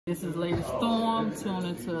This is Lady Storm. Tune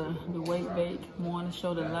into the Wake Bake Morning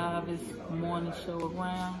Show, the livest morning show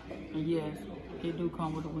around. And yes, it do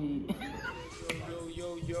come with a wig. Yo.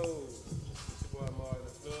 It's your boy Martin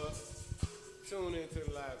the Thug. Tune into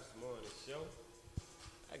the livest morning show.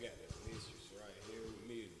 I got the mistress right here with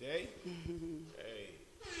me today. Hey,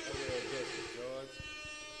 I'm in Augusta, Georgia.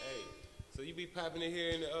 Hey, so you be popping in here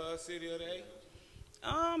in the city of the A?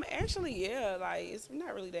 Actually, yeah, like, it's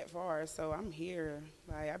not really that far, so I'm here.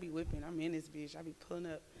 Like, I be whipping, I'm in this bitch, I be pulling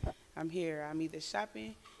up, I'm here. I'm either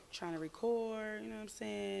shopping, trying to record, you know what I'm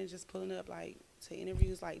saying, just pulling up, like, to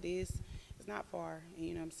interviews like this. It's not far, and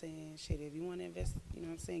you know what I'm saying, shit, if you want to invest, you know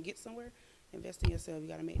what I'm saying, get somewhere, invest in yourself. You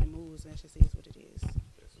got to make the moves, and that just is what it is.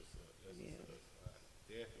 That's what's up.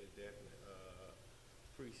 Definitely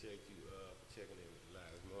appreciate you for checking in with the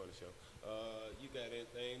live morning show. You got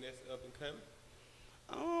anything that's up and coming?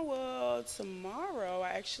 Oh, well, tomorrow I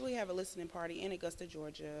actually have a listening party in Augusta,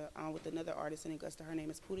 Georgia, with another artist in Augusta. Her name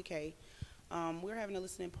is Puda K. We're having a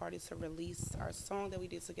listening party to release our song that we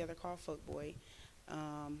did together called Fuckboy.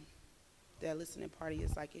 That listening party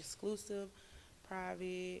is like exclusive,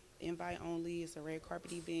 private, invite only. It's a red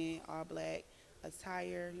carpet event, all black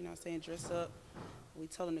attire, you know what I'm saying, dress up. We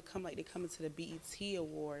told them to come like they coming to the BET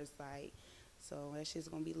Awards, like, so that shit's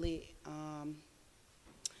gonna be lit.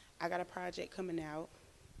 I got a project coming out.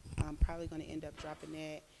 I'm probably going to end up dropping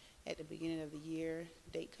that at the beginning of the year.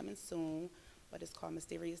 Date coming soon, but it's called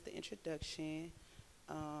Mysterious, the Introduction.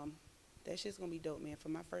 That shit's going to be dope, man. For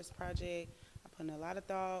my first project, I put in a lot of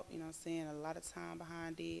thought, you know what I'm saying, a lot of time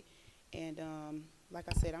behind it. And like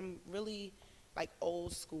I said, I'm really like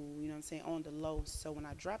old school, you know what I'm saying, on the low. So when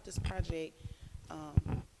I drop this project,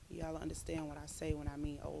 y'all understand what I say when I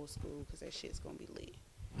mean old school, because that shit's going to be lit.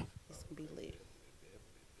 It's going to be lit.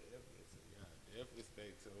 Definitely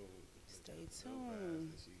stay tuned. Stay tuned.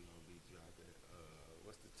 She gonna be dropping.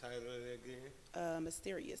 What's the title of that again?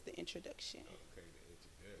 Mysterious, the Introduction. Okay, the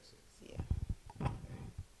introduction. So, Yeah. hey,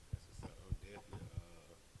 that's what's up. I'm definitely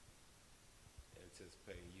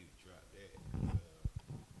anticipating you to drop that.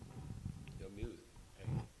 Your music, hey,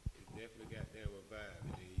 it's definitely got damn a vibe.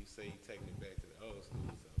 And then you say you taking it back to the old school,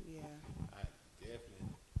 so Yeah. I definitely,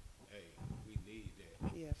 hey, we need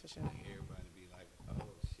that. Yeah, for sure. Like everybody be like, oh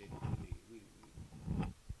shit, we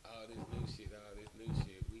all this new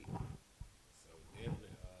shit, so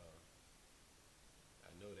definitely,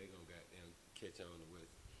 I know they gonna goddamn catch on to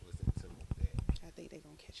what's into that. I think they're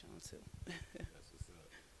going to catch on, too. That's what's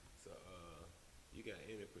up. So, you got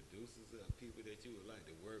any producers or people that you would like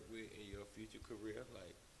to work with in your future career,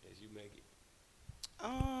 like, as you make it?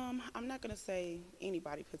 I'm not going to say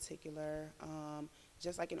anybody particular.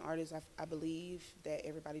 Just like an artist, I believe that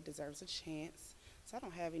everybody deserves a chance. So I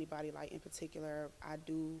don't have anybody, like, in particular. I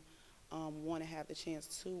do want to have the chance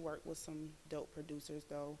to work with some dope producers,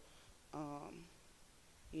 though.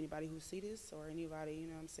 Anybody who see this or anybody, you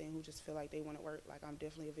know what I'm saying, who just feel like they want to work, like, I'm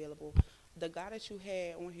definitely available. The guy that you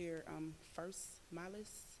had on here, First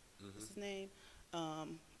Miles, what's his name? I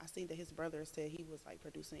seen that his brother said he was, like,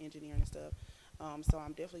 producing, engineering and stuff. So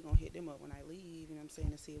I'm definitely going to hit them up when I leave, you know what I'm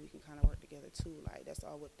saying, to see if we can kind of work together, too. Like, that's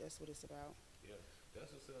what it's about. Yeah,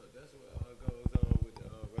 that's what's up. That's what goes on with the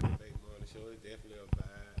Record Bake Morning Show. It's definitely a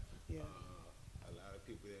vibe. Yeah. A lot of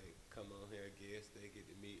people that come on here, guests, they get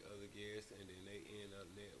to meet other guests, and then they end up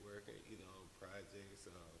networking either on projects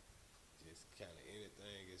or just kind of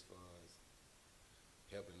anything as far as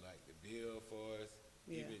helping like the bill for us,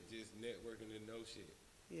 Yeah. even just networking and know shit,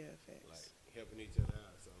 Yeah, facts. like helping each other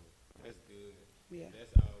out. So that's good. Yeah. And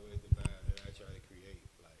that's always the vibe that I try to create,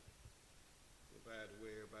 like the vibe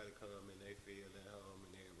where everybody come and they feel at home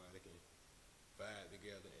and everybody can vibe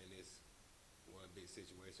together, and it's one big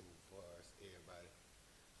situation for us. Everybody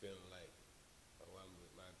feeling like, oh, I'm with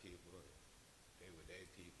my people, they with their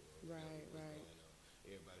people, or Right, what's right. going on.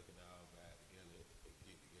 Everybody can all vibe together and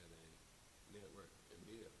get together and network and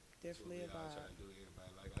build. Definitely That's a what we all vibe. trying to do.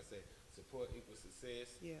 Everybody, like I said, support equals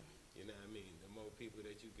success. Yeah. You know what I mean? The more people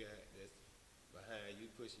that you got that's behind you,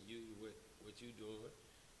 pushing you with what you doing,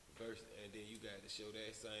 first, and then you got to show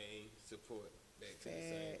that same support back to the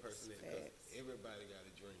same person. Because everybody got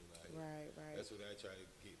a dream out here. Right. That's what I try to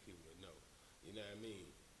get people to know. You know what I mean?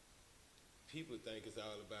 People think it's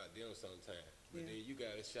all about them sometimes. But then you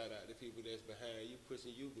got to shout out the people that's behind you,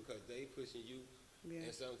 pushing you, because they pushing you. Yeah.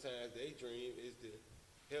 And sometimes their dream is to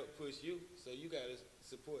help push you. So you got to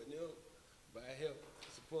support them by help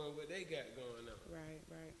supporting what they got going on. Right.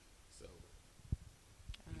 So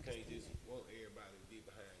I you can't just understand want everybody to be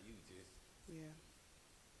behind you, just that. Yeah.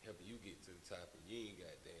 helping you get to the top, and you ain't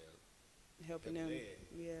got damn Helping them. their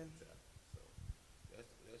Yeah. top. So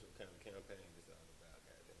that's what kind of campaign is all about.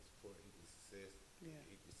 Goddamn support equals success.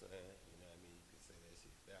 Yeah. Equal sign, you know what I mean? You can say that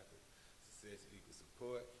shit backwards. Success equals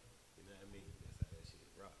support, you know what I mean? That's how that shit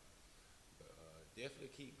rock. But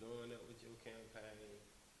definitely keep going up with your campaign.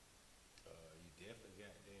 You definitely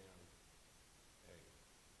got damn, hey,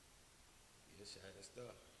 you're shining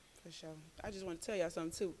star. For sure. I just want to tell y'all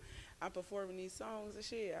something too. I'm performing these songs and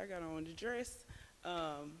shit. I got on the dress.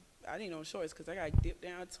 I need on shorts because I got dip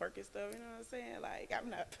down, twerk and stuff. You know what I'm saying? Like, I'm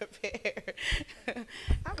not prepared.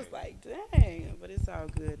 I was like, dang. But it's all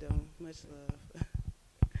good though. Much love.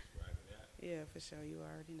 Rocking out. Yeah, for sure. You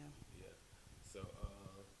already know. Yeah. So,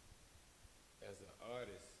 as an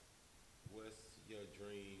artist, what's your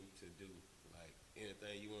dream to do? Like,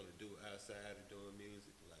 anything you want to do outside of doing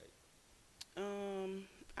music? Like,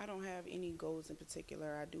 I don't have any goals in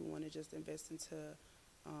particular. I do want to just invest into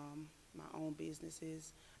my own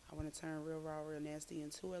businesses. I want to turn Real Raw, Real Nasty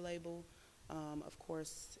into a label. Of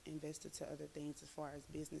course, invest into other things as far as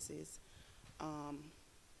businesses. I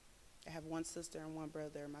have one sister and one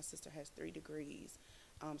brother. My sister has 3 degrees.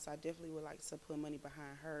 So I definitely would like to put money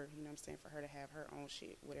behind her, you know what I'm saying, for her to have her own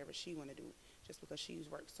shit, whatever she want to do, just because she's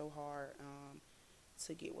worked so hard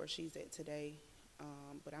to get where she's at today.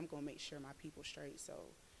 But I'm going to make sure my people straight. So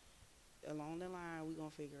along the line, we're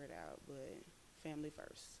going to figure it out. But family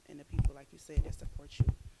first. And the people, like you said, that support you.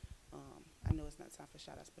 I know it's not time for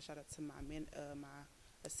shout-outs, but shout-out to my my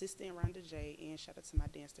assistant, Rhonda J., and shout-out to my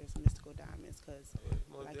dancers, Mystical Diamonds, because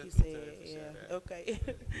like you said, yeah, okay.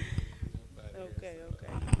 Okay.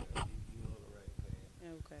 You on the right path.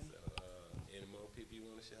 Okay. So, any more people you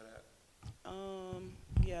want to shout out?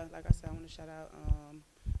 Yeah, like I said, I want to shout out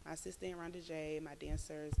my assistant, Rhonda J., my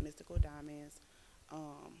dancers, Mystical Diamonds,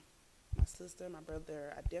 my sister, my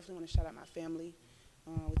brother. I definitely want to shout out my family.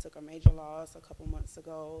 We took a major loss a couple months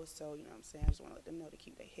ago, so you know what I'm saying, I just want to let them know to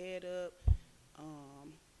keep their head up.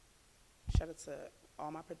 Shout out to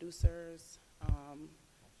all my producers,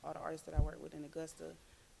 all the artists that I work with in Augusta.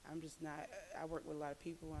 I work with a lot of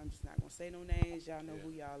people. I'm just not going to say no names. Y'all know who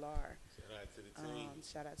y'all are. Shout out to the team.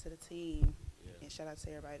 Shout out to the team. Yeah. And shout out to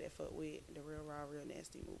everybody that fuck with the Real Raw, Real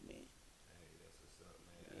Nasty movement. Hey, that's what's up,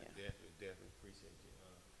 man. Yeah. I definitely appreciate you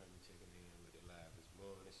coming checking in with the Livest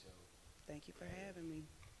morning show. Thank you for having me.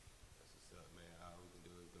 That's what's up, man. All we can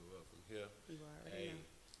do is go up from here. You already know.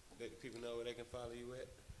 Let people know where they can follow you at.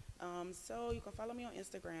 So you can follow me on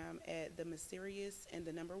Instagram at the Mysterious and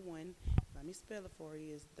the number 1. Let me spell it for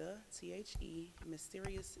you. It's the THE.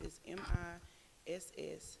 Mysterious is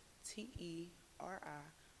MISSTERIOUS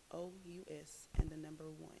and the number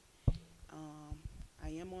 1. I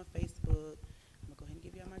am on Facebook. I'm gonna go ahead and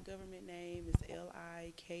give y'all my government name. It's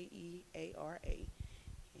LIKEARA, and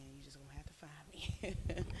you just gonna have to find me.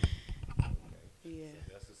 Okay. Yeah.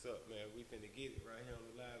 So that's what's up, man. We finna get it right here on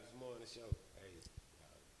the Livest morning show. Hey,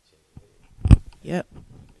 y'all check it in. Yep.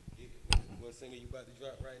 What single you about to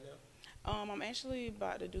drop right now? I'm actually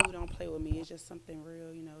about to do Don't Play With Me. It's just something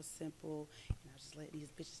real, you know, simple. And I'll just let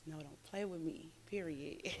these bitches know don't play with me,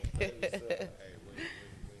 period. Hey, we had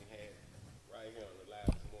right here on the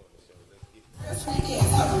Livest morning show. Let's get it.